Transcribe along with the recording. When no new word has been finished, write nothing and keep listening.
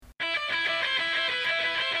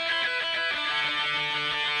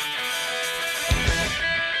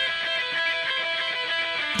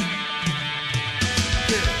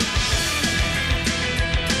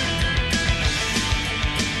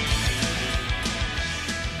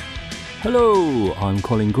Hello, I'm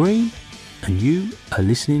Colin Green, and you are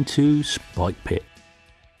listening to Spike Pit.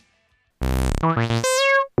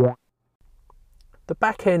 The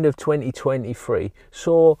back end of 2023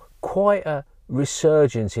 saw quite a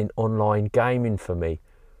resurgence in online gaming for me.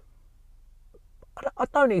 I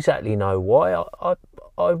don't exactly know why.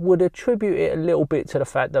 I would attribute it a little bit to the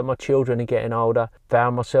fact that my children are getting older.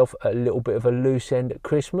 Found myself at a little bit of a loose end at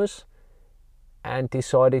Christmas and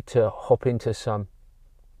decided to hop into some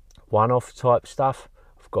one-off type stuff.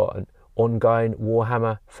 I've got an ongoing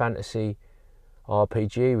Warhammer Fantasy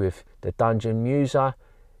RPG with the Dungeon Muser.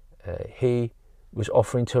 He was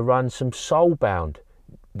offering to run some Soulbound.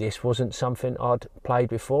 This wasn't something I'd played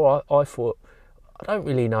before. I thought, I don't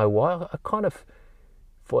really know why, I kind of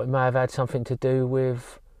thought it may have had something to do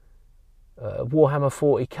with Warhammer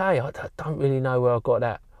 40k. I don't really know where I got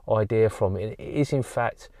that idea from. It is in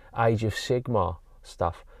fact Age of Sigmar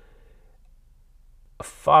stuff. I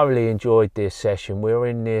thoroughly enjoyed this session. We were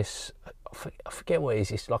in this, I forget what it is,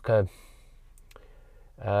 it's like a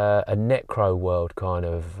necro world kind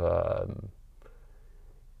of,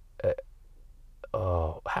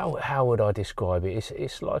 how would I describe it?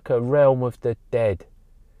 It's like a realm of the dead,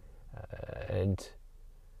 and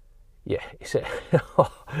yeah,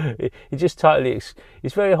 it just totally,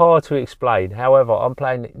 it's very hard to explain. However, I'm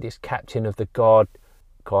playing this captain of the guard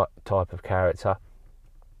type of character,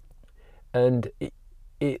 and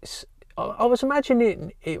I was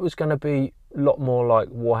imagining it was going to be a lot more like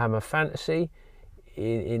Warhammer Fantasy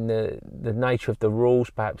in the nature of the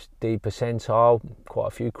rules, perhaps D percentile, quite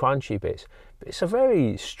a few crunchy bits, but it's a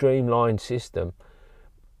very streamlined system.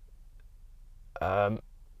 Yeah,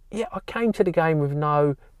 I came to the game with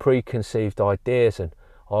no preconceived ideas, and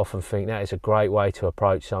I often think that is a great way to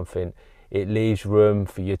approach something. It leaves room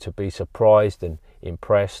for you to be surprised and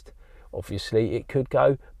impressed. Obviously it could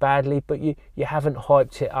go badly, but you haven't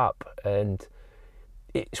hyped it up, and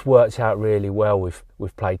it's worked out really well.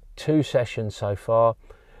 We've played 2 sessions so far.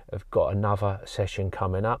 I've got another session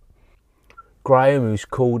coming up. Graham, who's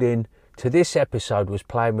called in to this episode, was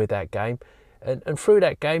playing with that game, and through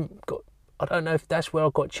that game, I don't know if that's where I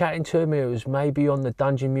got chatting to him. It was maybe on the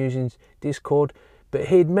Dungeon Musings Discord, but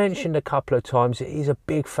he'd mentioned a couple of times that he's a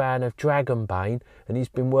big fan of Dragonbane, and he's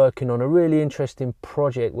been working on a really interesting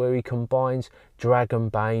project where he combines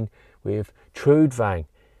Dragonbane with Trudvang.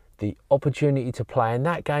 The opportunity to play in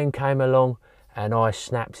that game came along, and I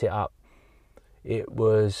snapped it up. It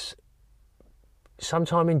was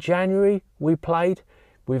sometime in January we played.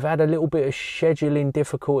 We've had a little bit of scheduling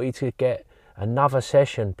difficulty to get another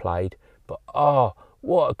session played, but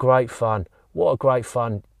what a great fun. What a great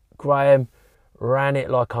fun. Graham ran it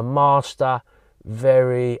like a master,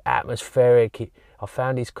 very atmospheric. I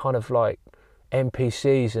found his kind of like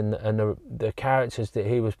NPCs and the characters that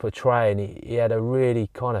he was portraying, he had a really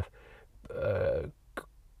kind of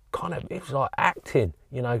it was like acting,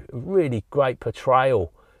 really great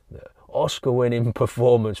portrayal, Oscar-winning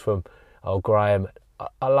performance from Graham.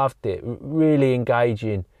 I loved it. Really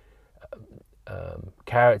engaging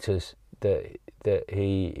characters that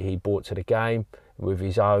he brought to the game with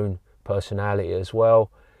his own personality as well.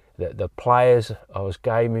 The players I was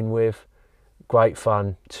gaming with, great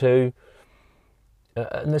fun too.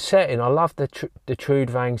 And the setting, I loved the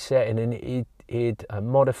Trudvang setting, and he'd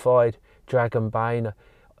modified Dragonbane.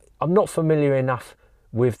 I'm not familiar enough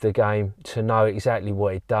with the game to know exactly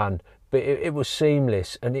what he'd done, but it was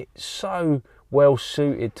seamless, and it's so well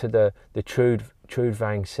suited to the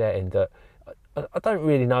Trudvang setting that I don't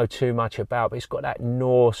really know too much about, but it's got that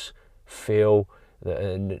Norse feel,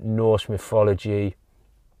 the Norse mythology.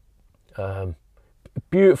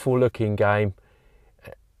 Beautiful looking game,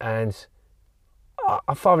 and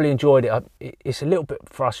I thoroughly enjoyed it. It's a little bit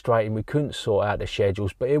frustrating we couldn't sort out the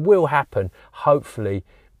schedules, but it will happen. Hopefully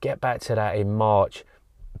get back to that in March.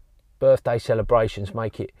 Birthday celebrations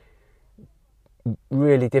make it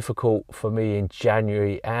really difficult for me in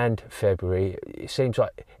January and February. It seems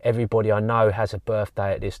like everybody I know has a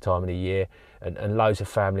birthday at this time of the year, and loads of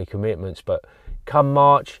family commitments, but come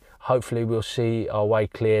March, hopefully we'll see our way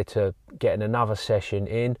clear to getting another session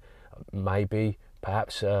in, maybe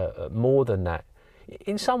perhaps more than that.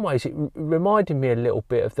 In some ways it reminded me a little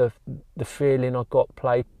bit of the feeling I got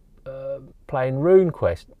playing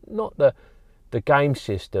RuneQuest, not the game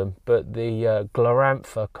system, but the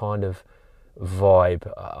Glorantha kind of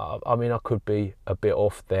vibe. I mean, I could be a bit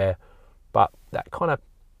off there, but that kind of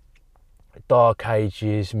Dark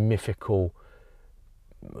Ages mythical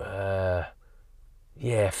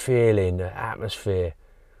feeling, atmosphere,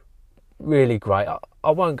 really great.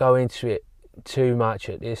 I won't go into it too much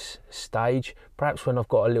at this stage. Perhaps when I've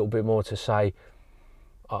got a little bit more to say,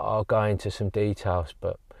 I'll go into some details,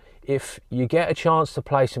 but if you get a chance to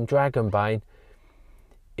play some Dragonbane,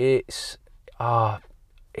 it's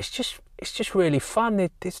just really fun.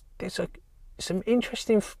 There's some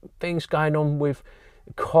interesting things going on with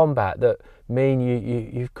combat that mean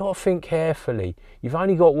you've got to think carefully. You've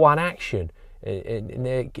only got one action, and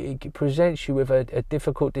it presents you with a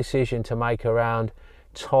difficult decision to make around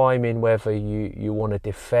timing, whether you want to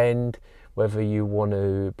defend, whether you want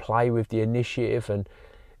to play with the initiative and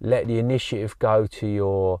let the initiative go to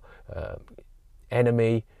your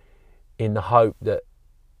enemy in the hope that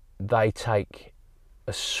they take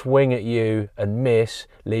a swing at you and miss,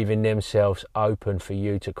 leaving themselves open for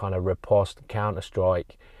you to kind of riposte,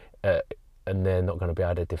 counter-strike, and they're not going to be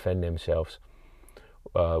able to defend themselves.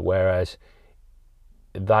 Whereas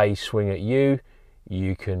they swing at you,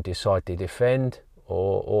 you can decide to defend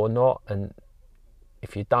or not, and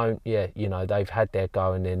if you don't, they've had their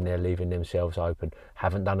go and then they're leaving themselves open.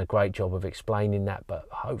 Haven't done a great job of explaining that, but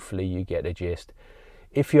hopefully you get the gist.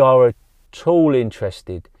 If you are at all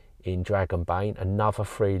interested in Dragonbane, another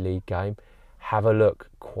Free League game, have a look.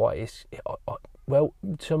 Well,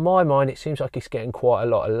 to my mind, it seems like it's getting quite a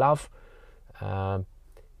lot of love.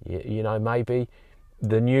 Maybe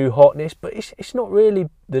the new hotness, but it's not really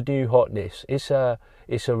the new hotness. It's a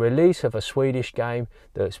release of a Swedish game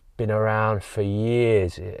that's been around for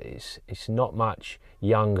years. It's not much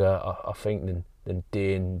younger, I think, than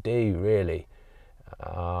D&D really.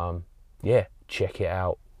 Check it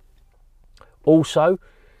out. Also,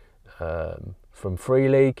 from Free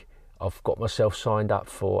League, I've got myself signed up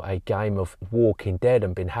for a game of Walking Dead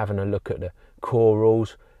and been having a look at the core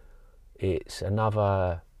rules. It's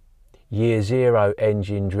another Year Zero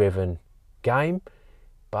engine driven game,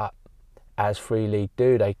 but as Free League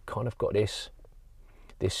do, they kind of got this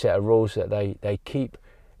set of rules that they keep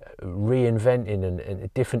reinventing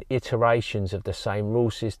and different iterations of the same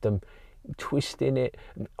rule system, twisting it.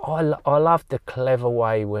 I love the clever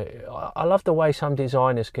way I love the way some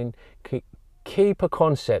designers can keep a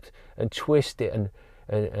concept and twist it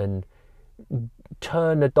and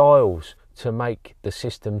turn the dials to make the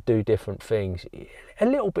system do different things. A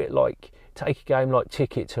little bit like, take a game like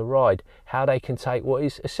Ticket to Ride, how they can take what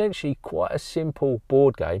is essentially quite a simple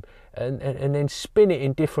board game and then spin it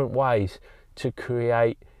in different ways to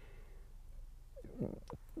create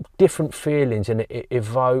different feelings and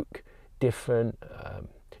evoke different,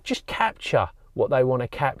 just capture what they want to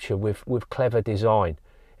capture with clever design.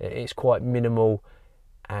 It's quite minimal,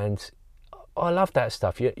 and I love that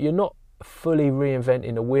stuff. You're not fully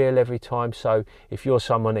reinventing the wheel every time, so if you're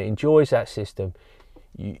someone that enjoys that system,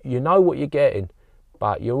 you know what you're getting,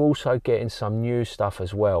 but you're also getting some new stuff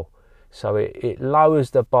as well. So it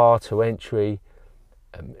lowers the bar to entry,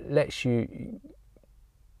 lets you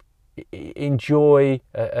enjoy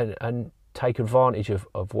and take advantage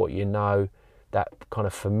of what you know, that kind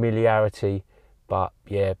of familiarity, but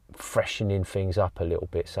freshening things up a little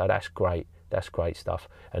bit. So that's great stuff,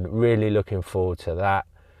 and really looking forward to that.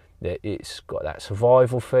 It's got that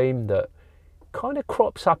survival theme that kind of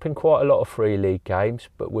crops up in quite a lot of Free League games,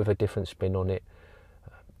 but with a different spin on it,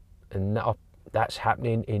 and that's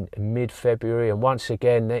happening in mid-February. And once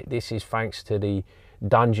again, this is thanks to the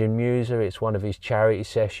Dungeon Muser. It's one of his charity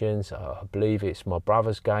sessions. I believe it's my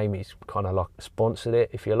brother's game. He's kind of like sponsored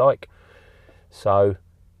it, if you like. So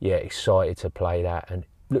excited to play that, and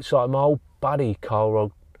looks like my old buddy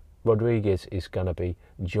Carl Rodriguez is going to be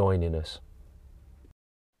joining us.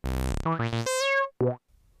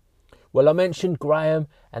 Well, I mentioned Graham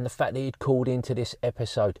and the fact that he'd called into this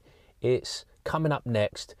episode. It's coming up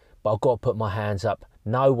next, but I've got to put my hands up.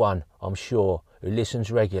 No one, I'm sure, who listens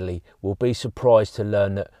regularly will be surprised to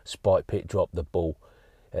learn that Spike Pit dropped the ball.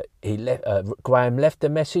 Graham left a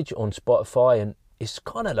message on Spotify, and it's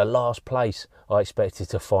kind of the last place I expected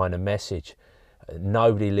to find a message.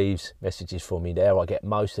 Nobody leaves messages for me there. I get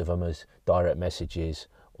most of them as direct messages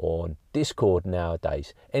on Discord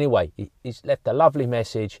nowadays. Anyway, he's left a lovely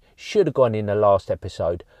message. Should have gone in the last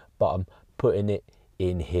episode, but I'm putting it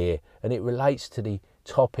in here. And it relates to the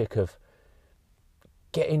topic of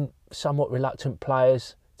getting somewhat reluctant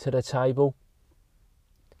players to the table.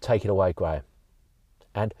 Take it away, Graham.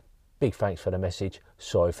 And big thanks for the message.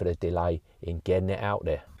 Sorry for the delay in getting it out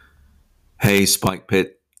there. Hey, Spike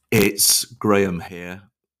Pit. It's Graham here.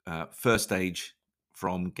 First Age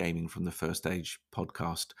from Gaming from the First Age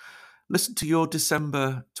podcast. Listen to your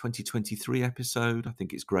December 2023 episode. I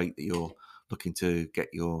think it's great that you're looking to get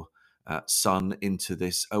your son into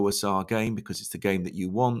this OSR game because it's the game that you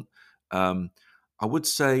want. I would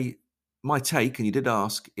say my take, and you did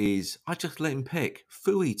ask, is I just let him pick.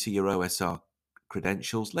 Phooey to your OSR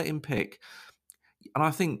credentials. Let him pick. And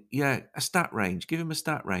I think, yeah, a stat range. Give him a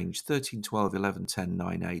stat range: 13, 12, 11, 10,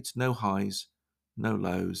 9, 8. No highs, no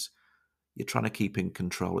lows. You're trying to keep in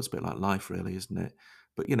control. It's a bit like life, really, isn't it?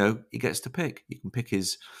 But he gets to pick. You can pick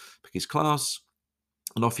his class,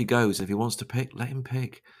 and off he goes. If he wants to pick, let him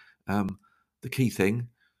pick. The key thing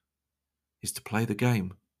is to play the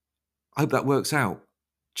game. I hope that works out.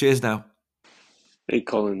 Cheers now. Hey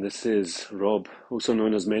Colin, this is Rob, also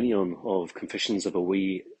known as Menion of Confessions of a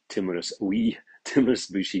Wee Timorous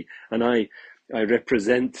Bushi, and I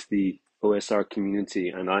represent the OSR community,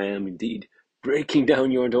 and I am indeed breaking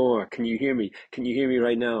down your door. Can you hear me? Can you hear me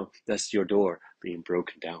right now? That's your door being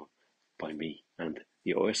broken down by me and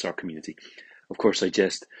the OSR community. Of course, I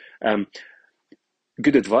jest.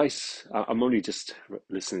 Good advice. I'm only just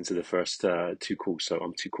listening to the first two calls, so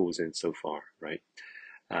I'm 2 calls in so far, right?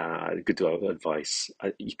 Good advice.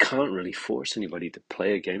 You can't really force anybody to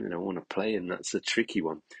play a game they don't want to play, and that's a tricky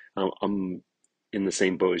one. I'm in the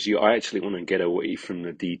same boat as you. I actually want to get away from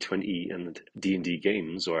the D20 and the D&D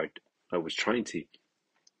games, or I was trying to.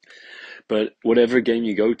 But whatever game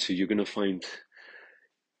you go to, you're going to find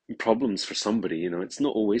problems for somebody. It's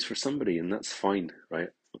not always for somebody, and that's fine, right?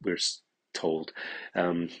 We're told.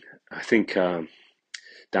 I think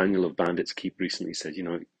Daniel of Bandits Keep recently said,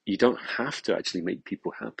 you don't have to actually make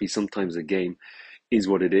people happy. Sometimes a game is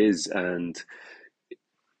what it is, and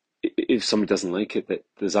if somebody doesn't like it, that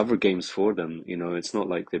there's other games for them. It's not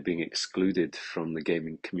like they're being excluded from the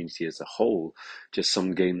gaming community as a whole. Just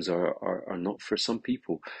some games are not for some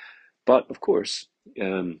people. But of course,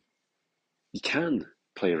 you can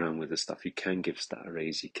play around with this stuff. You can give stat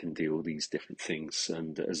arrays. You can do all these different things,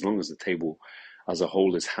 and as long as the table as a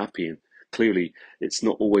whole is happy, and clearly it's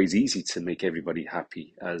not always easy to make everybody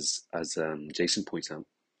happy, as Jason points out.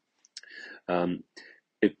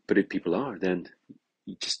 But if people are, then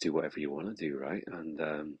you just do whatever you want to do, right?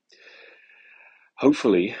 And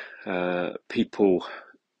hopefully people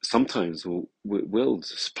sometimes will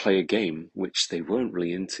just play a game which they weren't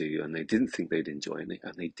really into and they didn't think they'd enjoy,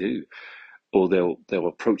 and they do. Or they'll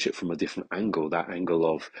approach it from a different angle, that angle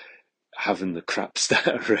of having the crap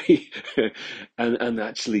stat array and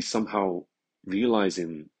actually somehow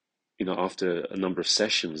realizing, after a number of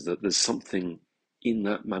sessions, that there's something in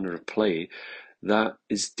that manner of play that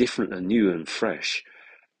is different and new and fresh.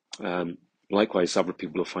 Likewise, other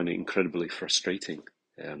people will find it incredibly frustrating,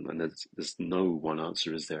 and there's no one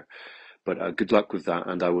answer, is there? But good luck with that,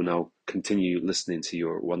 and I will now continue listening to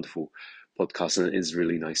your wonderful podcast, and it is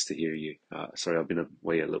really nice to hear you. Sorry, I've been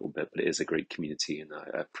away a little bit, but it is a great community, and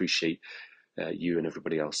I appreciate you and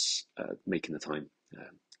everybody else making the time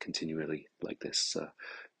continually like this.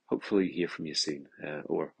 Hopefully hear from you soon,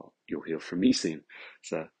 or you'll hear from me soon.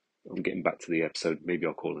 So I'm getting back to the episode. Maybe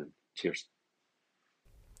I'll call in. Cheers.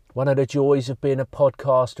 One of the joys of being a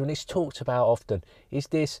podcaster, and it's talked about often, is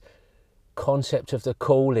this concept of the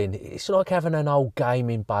calling. It's like having an old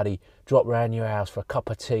gaming buddy drop round your house for a cup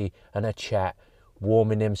of tea and a chat,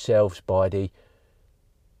 warming themselves by the,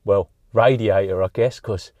 radiator, I guess,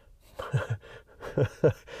 because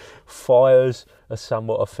fires are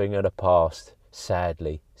somewhat a thing of the past,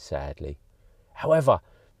 sadly. However,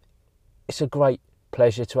 it's a great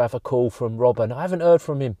pleasure to have a call from Rob, and I haven't heard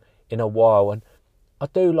from him in a while, and I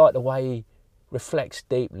do like the way he reflects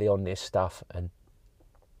deeply on this stuff, and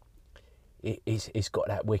he's got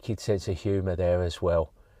that wicked sense of humour there as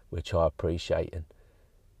well, which I appreciate. And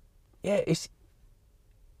yeah,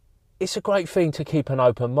 it's a great thing to keep an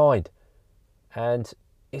open mind, and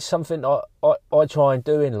it's something I try and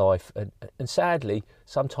do in life. And sadly,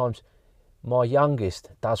 sometimes my youngest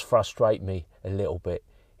does frustrate me a little bit.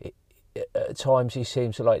 At times he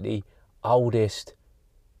seems like the oldest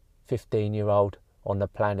 15-year-old on the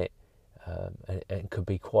planet, and could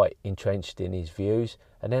be quite entrenched in his views,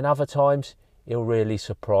 and then other times he'll really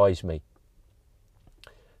surprise me.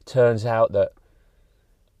 Turns out that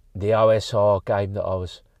the OSR game that I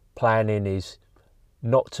was planning is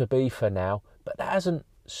not to be for now, but that hasn't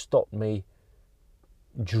stopped me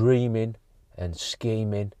dreaming and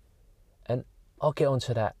scheming, and I'll get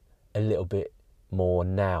onto that a little bit more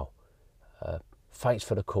now. Thanks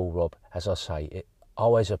for the call, Rob. As I say, it's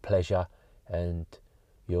always a pleasure, and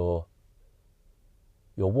your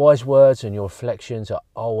wise words and your reflections are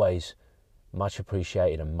always much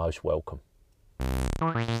appreciated and most welcome.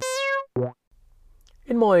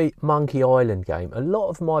 In my Monkey Island game, a lot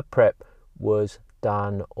of my prep was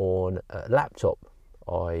done on a laptop.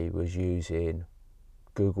 I was using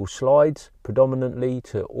Google Slides predominantly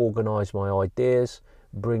to organise my ideas,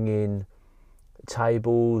 bring in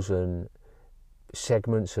tables and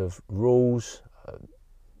segments of rules,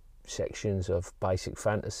 sections of basic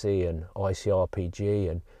fantasy and ICRPG,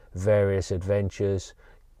 and various adventures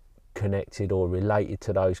connected or related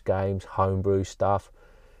to those games, homebrew stuff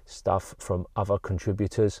from other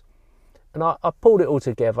contributors. And I pulled it all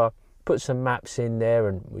together, put some maps in there,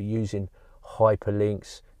 and we're using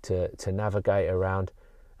hyperlinks to navigate around.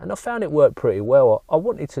 And I found it worked pretty well. I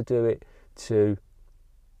wanted to do it to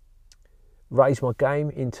raise my game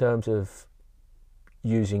in terms of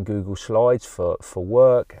using Google Slides for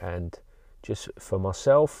work and just for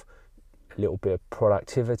myself. A little bit of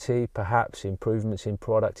productivity, perhaps improvements in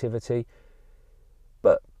productivity.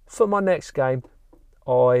 But for my next game,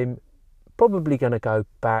 I'm probably going to go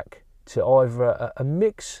back to either a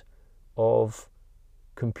mix of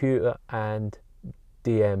computer and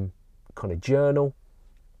DM kind of journal,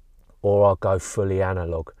 or I'll go fully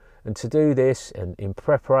analog. And to do this, and in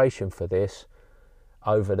preparation for this,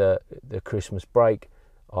 over the Christmas break,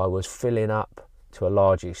 I was filling up, to a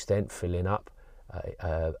large extent,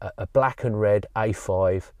 a black and red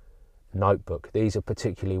A5 notebook. These are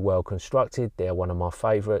particularly well constructed. They're one of my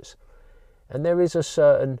favourites. And there is a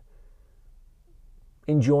certain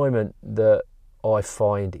enjoyment that I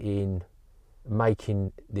find in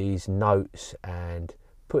making these notes and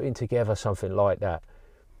putting together something like that.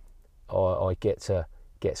 I get to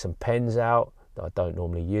get some pens out that I don't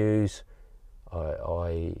normally use.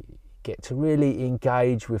 I get to really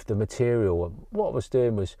engage with the material. And what I was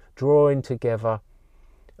doing was drawing together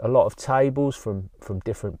a lot of tables from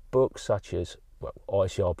different books, such as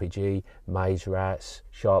ICRPG, Maze Rats,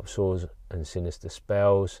 Sharp Swords and Sinister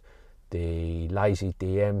Spells, the Lazy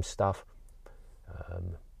DM stuff,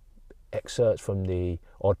 excerpts from the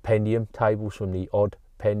Odd Pendium, tables from the Odd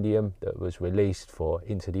Pendium that was released for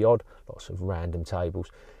Into the Odd, lots of random tables.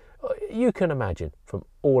 You can imagine, from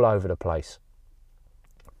all over the place.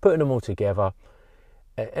 Putting them all together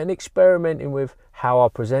and experimenting with how I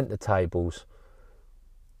present the tables.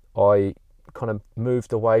 I kind of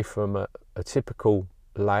moved away from a typical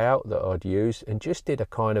layout that I'd used and just did a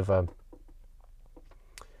kind of a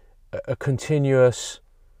continuous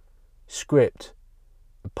script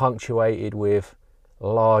punctuated with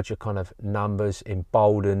larger kind of numbers,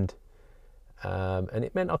 emboldened, and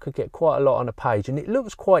it meant I could get quite a lot on a page, and it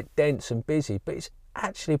looks quite dense and busy, but it's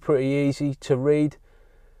actually pretty easy to read.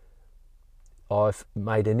 I've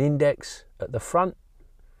made an index at the front,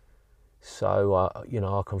 so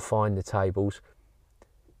I can find the tables,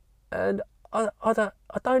 and I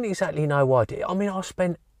don't exactly know why I did it. I mean, I've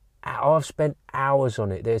spent hours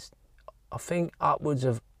on it. There's, I think, upwards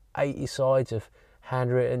of 80 sides of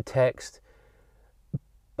handwritten text,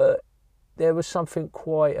 but there was something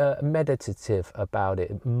quite meditative about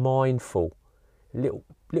it, mindful, little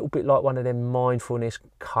bit like one of them mindfulness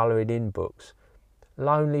colouring in books.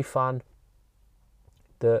 Lonely fun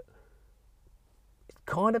that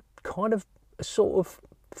kind of a sort of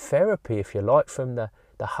therapy, if you like, from the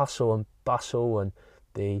hustle and bustle and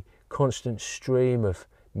the constant stream of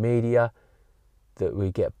media that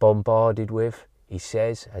we get bombarded with, he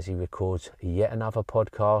says, as he records yet another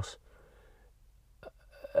podcast.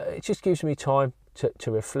 It just gives me time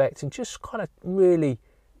to reflect and just kind of really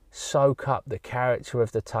soak up the character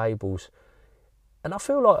of the tables. And I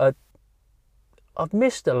feel like I've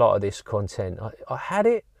missed a lot of this content. I had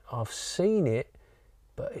it, I've seen it,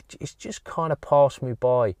 but it's just kind of passed me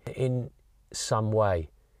by in some way.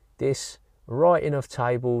 This writing of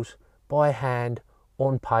tables by hand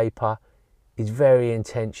on paper is very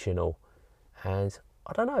intentional, and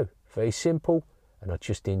I don't know, very simple, and I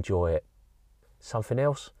just enjoy it. Something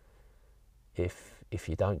else, if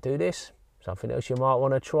you don't do this, something else you might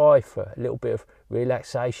want to try for a little bit of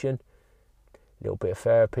relaxation, a little bit of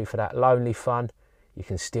therapy for that lonely fun. You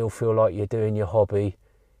can still feel like you're doing your hobby,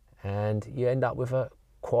 and you end up with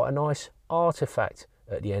quite a nice artefact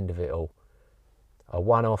at the end of it all. A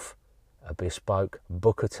one-off, a bespoke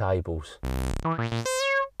book of tables.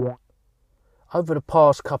 Over the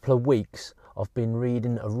past couple of weeks, I've been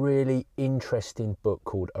reading a really interesting book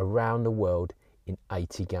called Around the World in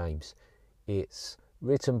 80 Games. It's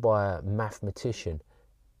written by a mathematician,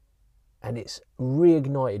 and it's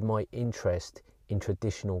reignited my interest in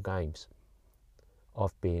traditional games.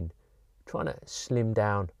 I've been trying to slim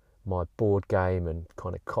down my board game and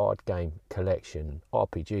kind of card game collection,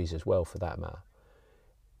 RPGs as well for that matter.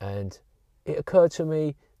 And it occurred to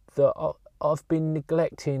me that I've been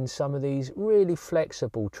neglecting some of these really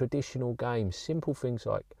flexible traditional games, simple things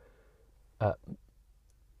like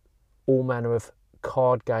all manner of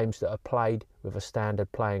card games that are played with a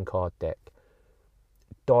standard playing card deck,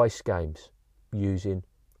 dice games using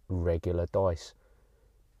regular dice,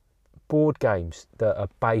 board games that are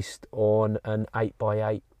based on an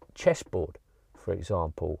 8x8 chessboard, for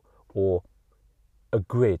example, or a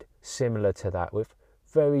grid similar to that with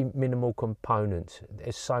very minimal components.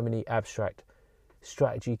 There's so many abstract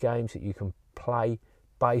strategy games that you can play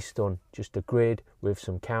based on just a grid with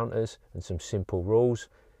some counters and some simple rules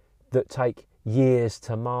that take years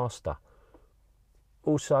to master.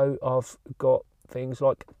 Also, I've got things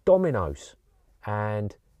like dominoes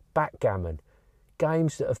and backgammon,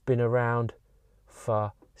 games that have been around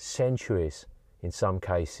for centuries in some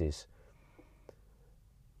cases.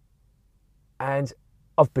 And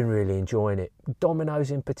I've been really enjoying it.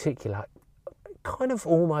 Dominoes in particular, kind of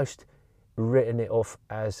almost written it off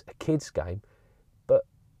as a kid's game, but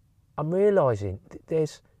I'm realising that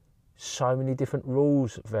there's so many different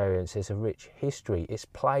rules variants. There's a rich history. It's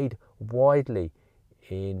played widely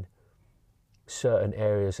in certain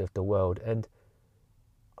areas of the world, and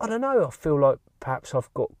I don't know, I feel like perhaps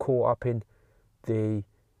I've got caught up in the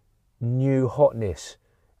new hotness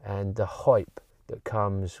and the hype that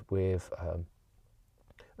comes with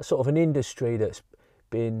a sort of an industry that's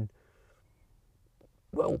been,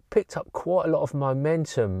 well, picked up quite a lot of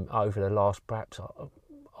momentum over the last, perhaps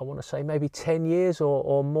I want to say maybe 10 years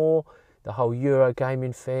or more. The whole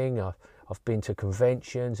Eurogaming thing, I've been to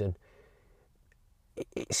conventions, and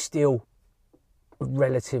it's still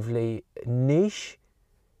relatively niche,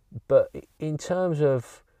 but in terms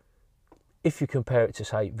of, if you compare it to,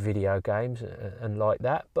 say, video games and like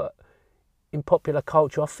that, but in popular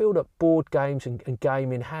culture, I feel that board games and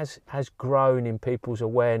gaming has grown in people's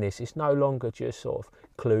awareness. It's no longer just sort of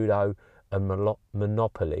Cluedo and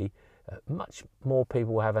Monopoly. Much more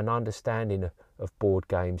people have an understanding of board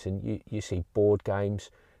games, and you see board games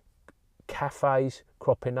cafes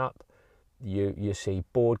cropping up. You see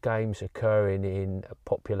board games occurring in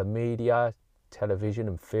popular media, television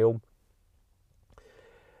and film.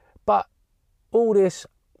 But all this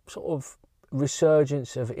sort of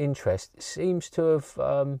resurgence of interest seems to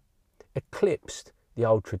have eclipsed the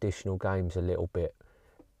old traditional games a little bit.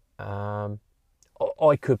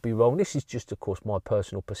 I could be wrong. This is just, of course, my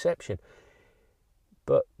personal perception.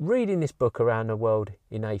 But reading this book, Around the World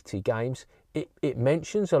in 80 Games, it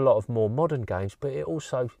mentions a lot of more modern games, but it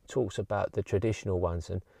also talks about the traditional ones.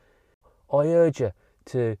 And I urge you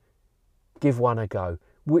to give one a go.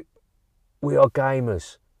 We are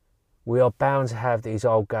gamers. We are bound to have these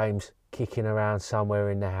old games kicking around somewhere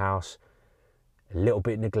in the house, a little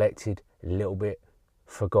bit neglected, a little bit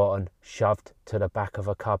forgotten, shoved to the back of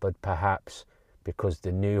a cupboard perhaps, because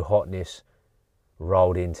the new hotness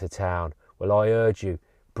rolled into town. Well, I urge you,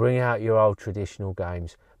 bring out your old traditional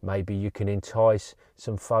games. Maybe you can entice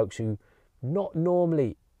some folks who not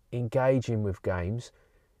normally engaging with games.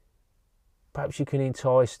 Perhaps you can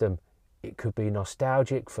entice them. It could be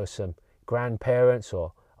nostalgic for some grandparents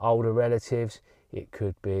or older relatives. It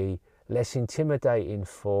could be less intimidating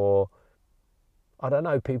for, I don't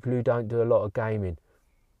know, people who don't do a lot of gaming.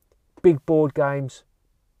 Big board games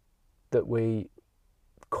that we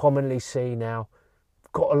commonly see now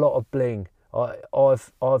got a lot of bling.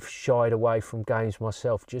 I've shied away from games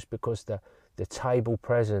myself just because the table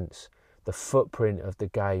presence, the footprint of the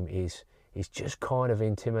game is just kind of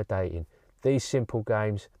intimidating. These simple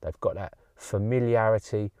games, they've got that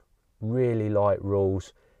familiarity, really light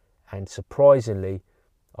rules, and surprisingly,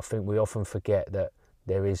 I think we often forget that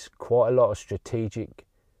there is quite a lot of strategic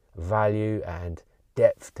value and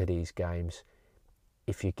depth to these games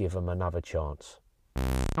if you give them another chance.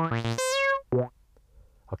 I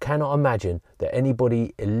cannot imagine that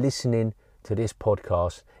anybody listening to this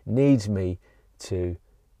podcast needs me to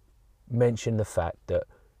mention the fact that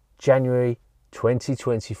January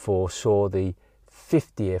 2024 saw the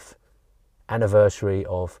 50th anniversary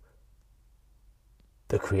of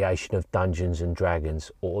the creation of Dungeons and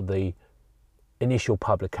Dragons, or the initial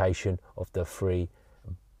publication of the 3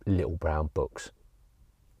 Little Brown Books.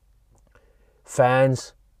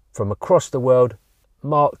 Fans from across the world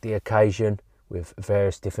marked the occasion with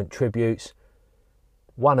various different tributes,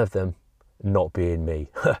 one of them not being me.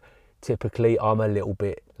 Typically I'm a little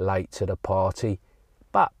bit late to the party,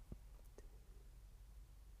 but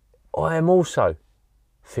I am also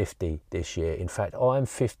 50 this year. In fact, I am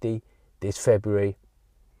 50 this February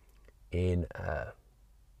in a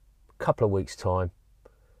couple of weeks' time,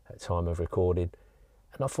 at time of recording.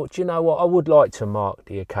 And I thought, you know what, I would like to mark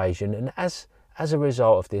the occasion. And as a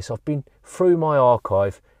result of this, I've been through my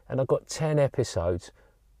archive and I've got 10 episodes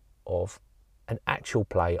of an actual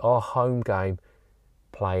play, our home game,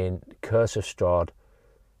 playing Curse of Strahd.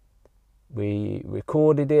 We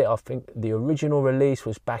recorded it, I think the original release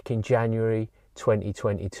was back in January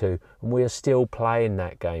 2022, and we are still playing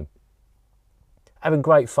that game. Having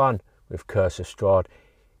great fun with Curse of Strahd.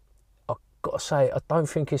 I've got to say, I don't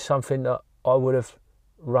think it's something that I would have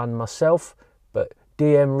run myself, but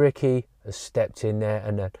DM Ricky has stepped in there,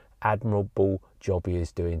 and an admirable job he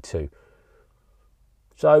is doing too.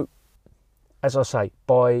 So, as I say,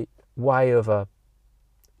 by way of a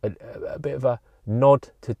bit of a nod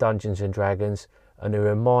to Dungeons and Dragons, and a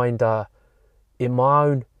reminder, in my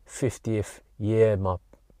own 50th year,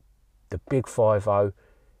 the big 50,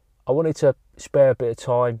 I wanted to spare a bit of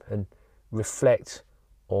time and reflect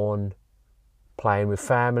on playing with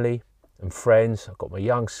family and friends. I've got my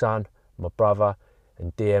young son, my brother,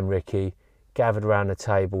 and DM Ricky gathered around the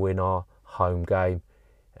table in our home game,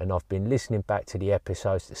 and I've been listening back to the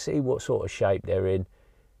episodes to see what sort of shape they're in,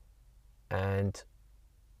 and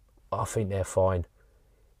I think they're fine.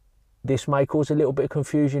 This may cause a little bit of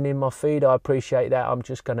confusion in my feed. I appreciate that. I'm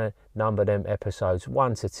just going to number them episodes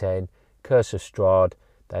 1 to 10. Curse of Strahd.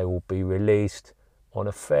 They will be released on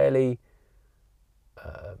a fairly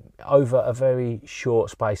over a very short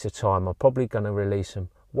space of time. I'm probably going to release them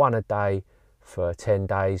one a day for 10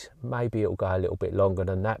 days. Maybe it'll go a little bit longer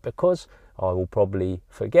than that, because I will probably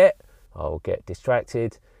forget, I will get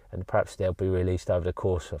distracted, and perhaps they'll be released over the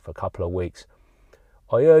course of a couple of weeks.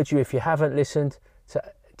 I urge you, if you haven't listened,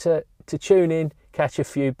 to tune in, catch a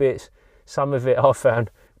few bits. Some of it I found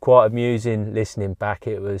quite amusing listening back.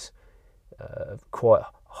 It was quite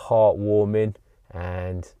heartwarming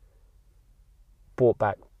and brought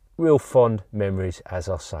back real fond memories, as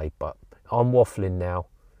I say. But I'm waffling now.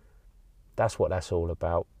 That's what that's all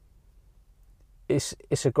about. It's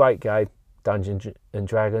a great game, Dungeons and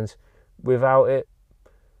Dragons. Without it,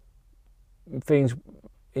 things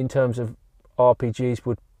in terms of RPGs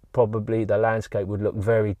would probably, the landscape would look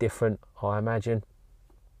very different, I imagine.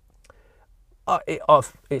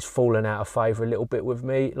 It's fallen out of favour a little bit with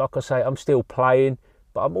me. Like I say, I'm still playing,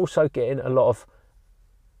 but I'm also getting a lot of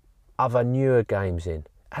other newer games in,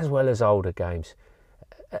 as well as older games.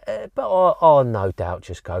 But I'll no doubt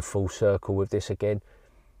just go full circle with this again.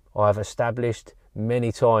 I've established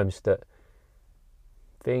many times that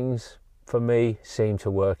things for me seem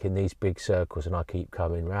to work in these big circles, and I keep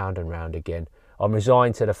coming round and round again. I'm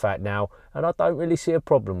resigned to the fact now, and I don't really see a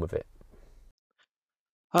problem with it.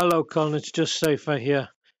 Hello, Colin. It's just Safer here.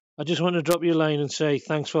 I just want to drop you a line and say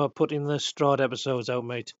thanks for putting the Strahd episodes out,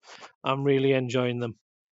 mate. I'm really enjoying them.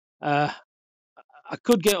 I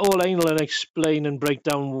could get all anal and explain and break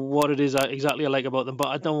down what it is exactly I like about them, but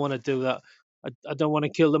I don't want to do that. I don't want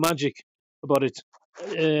to kill the magic about it.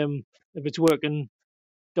 If it's working,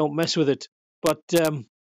 don't mess with it. But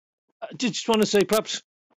I just want to say, perhaps,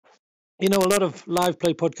 a lot of live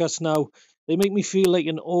play podcasts now, they make me feel like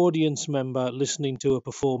an audience member listening to a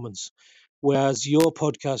performance, whereas your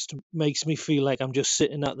podcast makes me feel like I'm just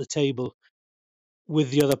sitting at the table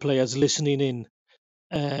with the other players listening in.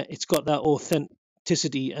 It's got that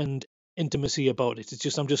authenticity and intimacy about it. It's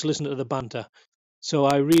just, I'm just listening to the banter. So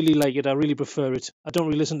I really like it. I really prefer it. I don't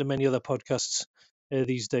really listen to many other podcasts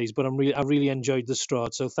these days, but I really enjoyed the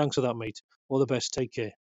Strahd. So thanks for that, mate. All the best. Take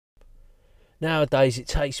care. Nowadays, it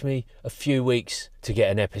takes me a few weeks to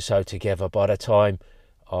get an episode together. By the time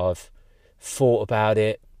I've thought about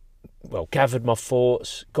it, gathered my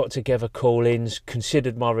thoughts, got together call-ins,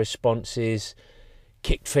 considered my responses,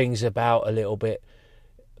 kicked things about a little bit.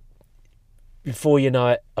 Before you know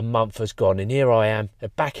it, a month has gone, and here I am,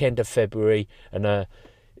 at back end of February, and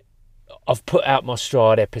I've put out my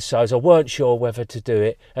Strahd episodes. I weren't sure whether to do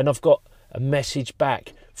it, and I've got a message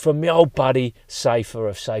back from my old buddy Safer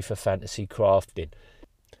of Safer Fantasy Crafting.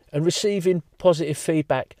 And receiving positive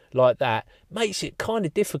feedback like that makes it kind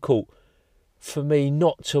of difficult for me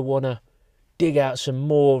not to want to dig out some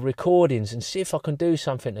more recordings and see if I can do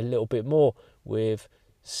something a little bit more with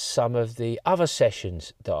some of the other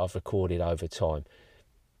sessions that I've recorded over time.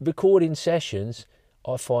 Recording sessions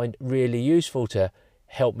I find really useful to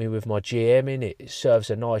help me with my GMing. It serves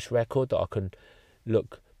a nice record that I can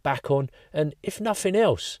look back on, and if nothing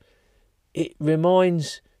else, it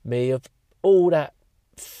reminds me of all that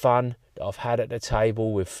fun that I've had at the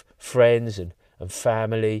table with friends and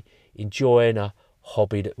family, enjoying a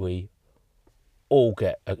hobby that we all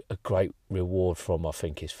get a great reward from, I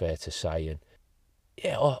think is fair to say. And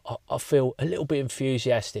yeah, I feel a little bit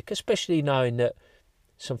enthusiastic, especially knowing that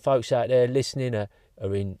some folks out there listening are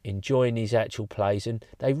enjoying these actual plays, and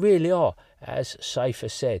they really are. As Safer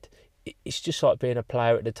said, it's just like being a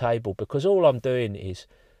player at the table, because all I'm doing is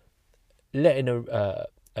letting a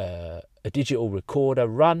digital recorder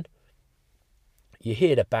run. You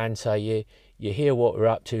hear the banter, you hear what we're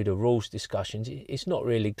up to, the rules discussions. It's not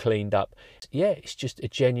really cleaned up. Yeah, it's just a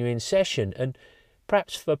genuine session. And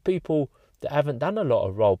perhaps for people that haven't done a lot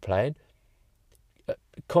of role playing,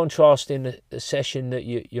 contrasting the session that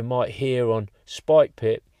you might hear on Spike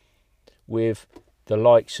Pit with the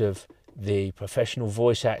likes of the professional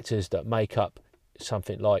voice actors that make up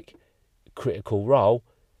something like Critical Role,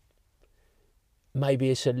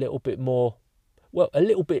 maybe it's a little bit more, well, a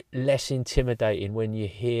little bit less intimidating when you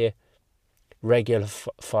hear regular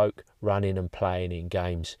folk running and playing in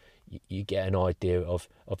games. You get an idea of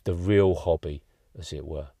the real hobby, as it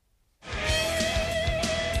were.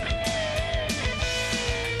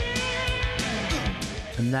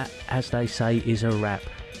 And that, as they say, is a wrap.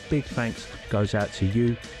 Big thanks goes out to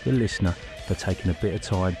you, the listener, for taking a bit of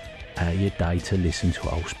time out of your day to listen to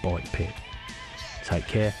Old Spike Pit. Take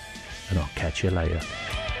care, and I'll catch you later.